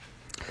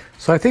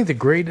So I think the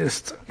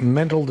greatest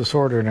mental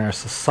disorder in our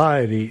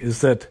society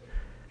is that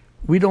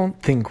we don't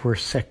think we're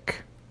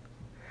sick.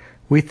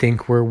 We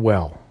think we're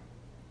well.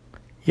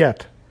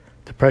 Yet,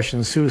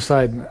 depression,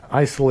 suicide, and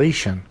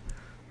isolation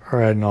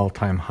are at an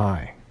all-time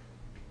high.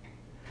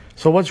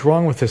 So what's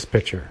wrong with this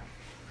picture?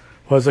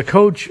 Well, as a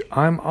coach,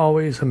 I'm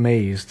always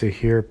amazed to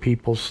hear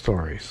people's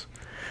stories,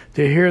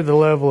 to hear the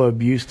level of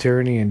abuse,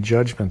 tyranny, and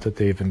judgment that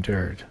they've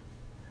endured.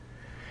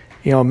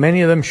 You know, many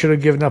of them should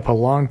have given up a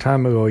long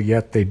time ago,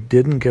 yet they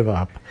didn't give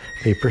up.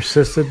 They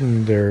persisted and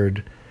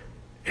endured,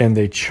 and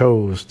they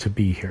chose to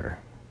be here.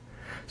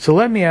 So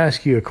let me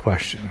ask you a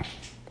question.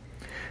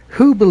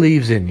 Who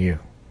believes in you?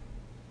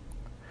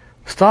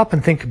 Stop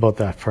and think about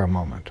that for a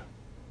moment.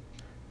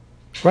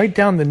 Write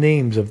down the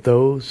names of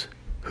those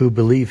who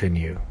believe in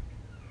you.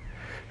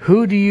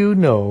 Who do you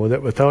know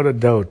that without a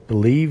doubt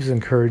believes,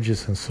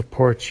 encourages, and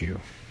supports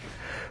you?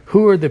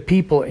 Who are the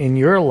people in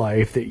your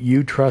life that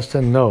you trust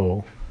and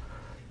know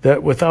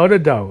that without a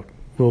doubt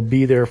will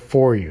be there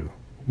for you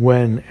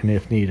when and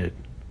if needed?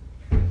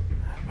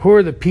 Who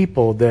are the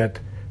people that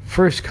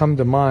first come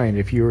to mind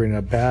if you were in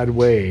a bad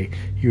way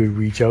you would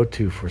reach out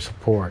to for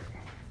support?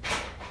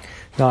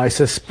 Now, I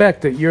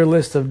suspect that your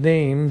list of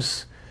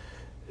names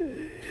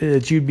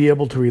that you'd be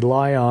able to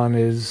rely on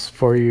is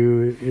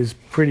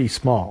pretty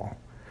small.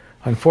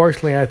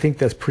 Unfortunately, I think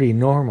that's pretty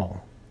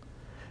normal.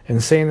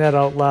 And saying that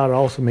out loud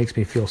also makes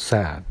me feel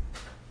sad.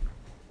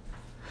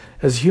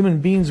 As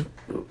human beings,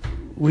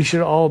 we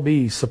should all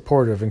be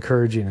supportive,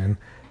 encouraging, and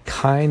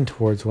kind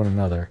towards one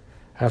another.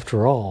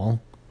 After all,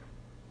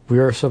 we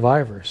are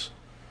survivors.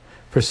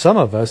 For some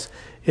of us,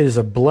 it is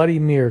a bloody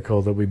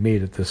miracle that we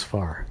made it this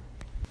far.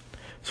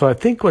 So I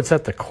think what's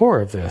at the core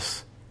of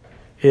this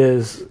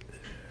is,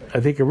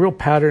 I think, a real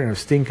pattern of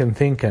stinking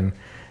thinking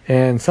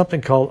and something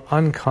called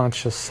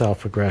unconscious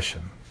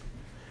self-aggression.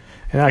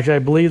 And actually, I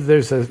believe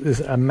there's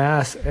a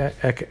mass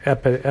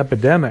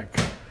epidemic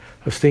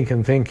of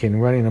stinking thinking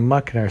running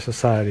amok in our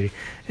society,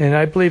 and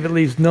I believe it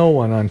leaves no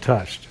one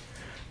untouched.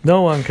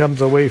 No one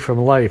comes away from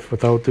life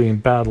without doing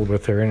battle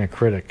with their inner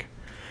critic.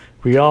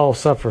 We all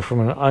suffer from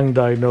an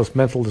undiagnosed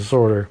mental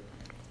disorder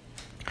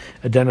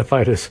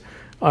identified as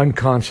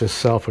unconscious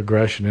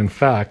self-aggression. In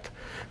fact,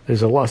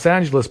 there's a Los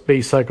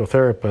Angeles-based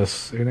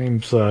psychotherapist, her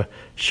name's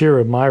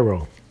Shira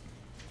Miro,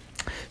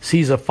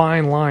 sees a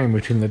fine line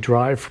between the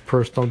drive for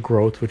personal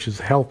growth, which is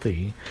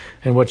healthy,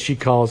 and what she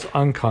calls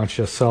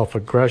unconscious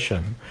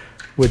self-aggression,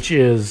 which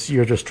is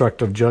your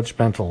destructive,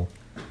 judgmental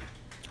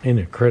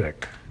inner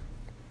critic.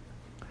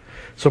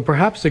 So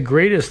perhaps the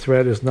greatest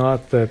threat is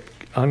not that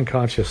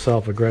unconscious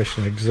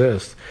self-aggression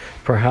exists.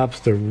 Perhaps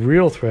the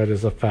real threat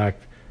is the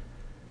fact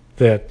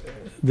that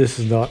this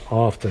is not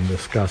often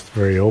discussed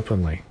very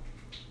openly.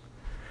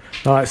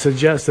 Now, I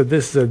suggest that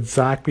this is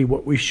exactly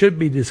what we should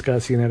be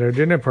discussing at our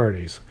dinner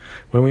parties,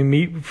 when we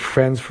meet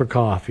friends for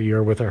coffee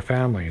or with our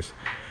families.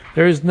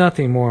 There is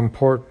nothing more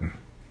important.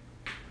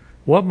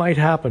 What might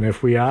happen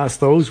if we ask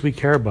those we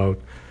care about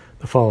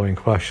the following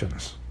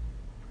questions?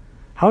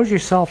 How's your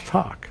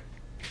self-talk?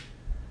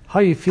 How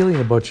are you feeling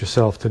about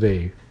yourself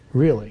today,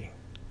 really?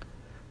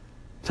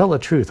 Tell the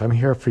truth. I'm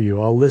here for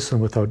you. I'll listen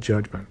without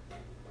judgment.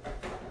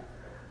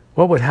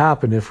 What would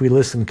happen if we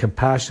listened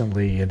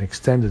compassionately and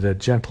extended a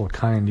gentle,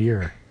 kind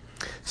ear,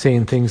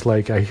 saying things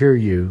like, I hear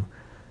you,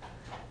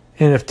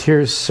 and if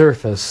tears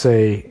surface,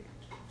 say,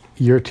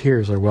 your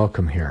tears are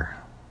welcome here.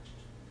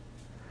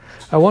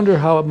 I wonder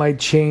how it might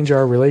change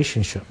our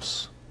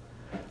relationships.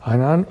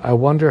 I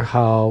wonder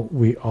how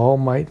we all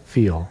might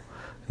feel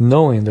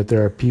knowing that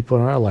there are people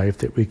in our life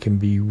that we can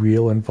be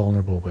real and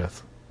vulnerable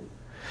with.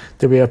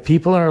 That we have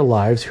people in our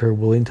lives who are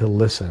willing to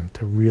listen,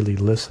 to really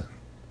listen.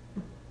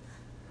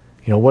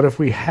 You know, what if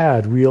we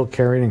had real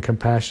caring and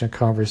compassionate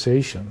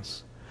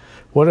conversations?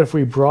 What if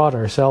we brought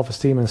our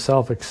self-esteem and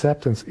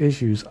self-acceptance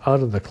issues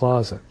out of the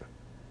closet?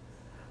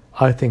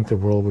 I think the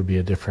world would be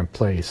a different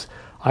place.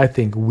 I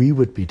think we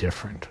would be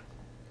different.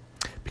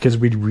 Because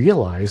we'd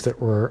realize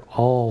that we're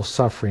all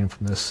suffering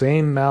from the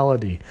same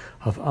malady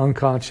of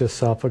unconscious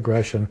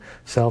self-aggression,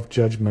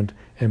 self-judgment,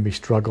 and we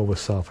struggle with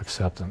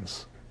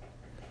self-acceptance.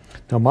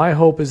 Now, my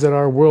hope is that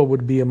our world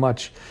would be a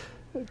much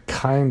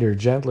kinder,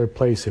 gentler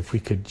place if we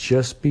could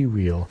just be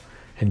real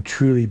and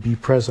truly be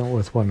present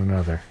with one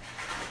another.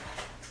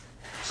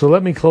 So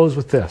let me close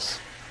with this.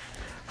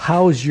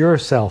 How's your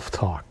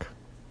self-talk?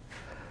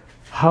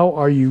 How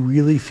are you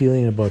really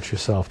feeling about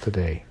yourself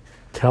today?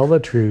 Tell the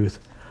truth.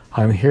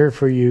 I'm here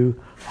for you.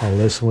 I'll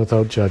listen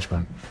without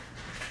judgment.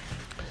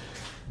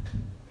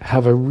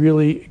 Have a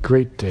really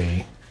great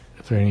day.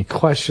 If there are any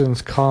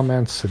questions,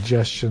 comments,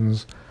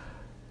 suggestions,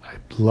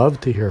 I'd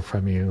love to hear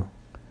from you.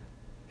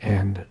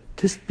 And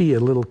just be a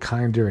little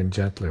kinder and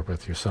gentler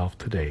with yourself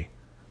today.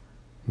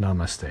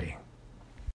 Namaste.